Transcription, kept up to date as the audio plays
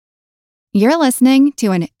You're listening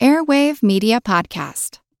to an Airwave Media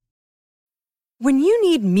Podcast. When you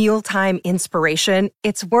need mealtime inspiration,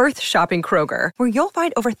 it's worth shopping Kroger, where you'll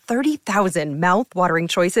find over 30,000 mouth-watering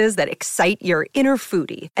choices that excite your inner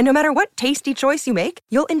foodie. And no matter what tasty choice you make,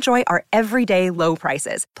 you'll enjoy our everyday low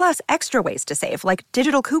prices, plus extra ways to save, like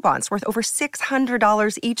digital coupons worth over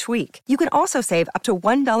 $600 each week. You can also save up to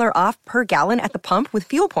 $1 off per gallon at the pump with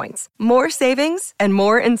fuel points. More savings and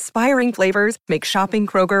more inspiring flavors make shopping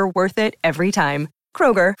Kroger worth it every time.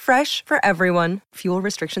 Kroger, fresh for everyone. Fuel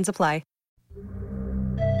restrictions apply.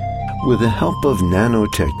 With the help of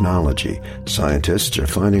nanotechnology, scientists are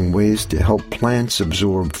finding ways to help plants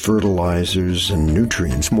absorb fertilizers and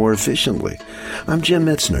nutrients more efficiently. I'm Jim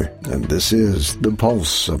Metzner, and this is The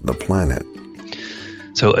Pulse of the Planet.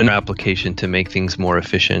 So an application to make things more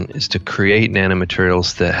efficient is to create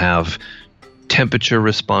nanomaterials that have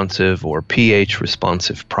temperature-responsive or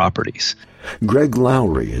pH-responsive properties. Greg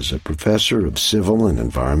Lowry is a professor of civil and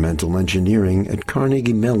environmental engineering at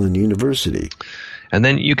Carnegie Mellon University. And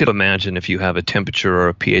then you could imagine if you have a temperature or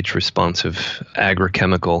a pH-responsive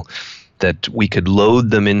agrochemical that we could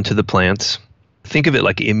load them into the plants. Think of it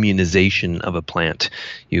like immunization of a plant.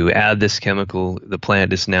 You add this chemical, the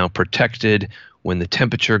plant is now protected. When the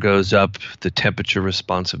temperature goes up, the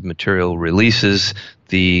temperature-responsive material releases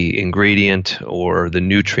the ingredient or the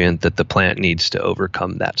nutrient that the plant needs to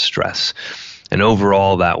overcome that stress. And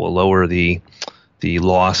overall, that will lower the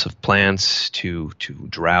loss of plants to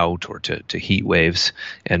drought or to heat waves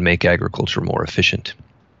and make agriculture more efficient.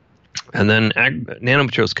 And then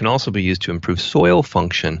nanomaterials can also be used to improve soil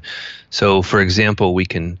function. So, for example, we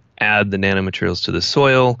can add the nanomaterials to the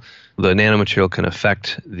soil. The nanomaterial can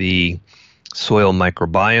affect the soil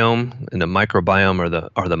microbiome, and the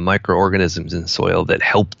microbiome are the microorganisms in soil that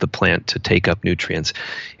help the plant to take up nutrients.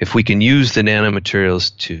 If we can use the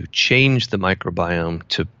nanomaterials to change the microbiome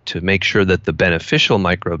to make sure that the beneficial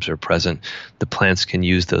microbes are present, the plants can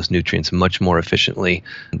use those nutrients much more efficiently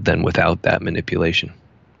than without that manipulation.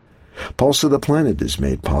 Pulse of the Planet is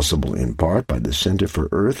made possible in part by the Center for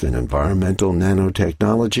Earth and Environmental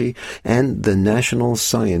Nanotechnology and the National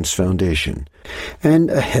Science Foundation. And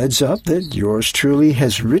a heads up that yours truly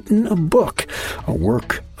has written a book, a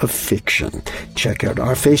work of fiction. Check out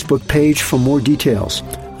our Facebook page for more details.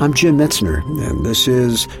 I'm Jim Metzner, and this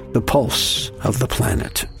is The Pulse of the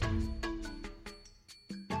Planet.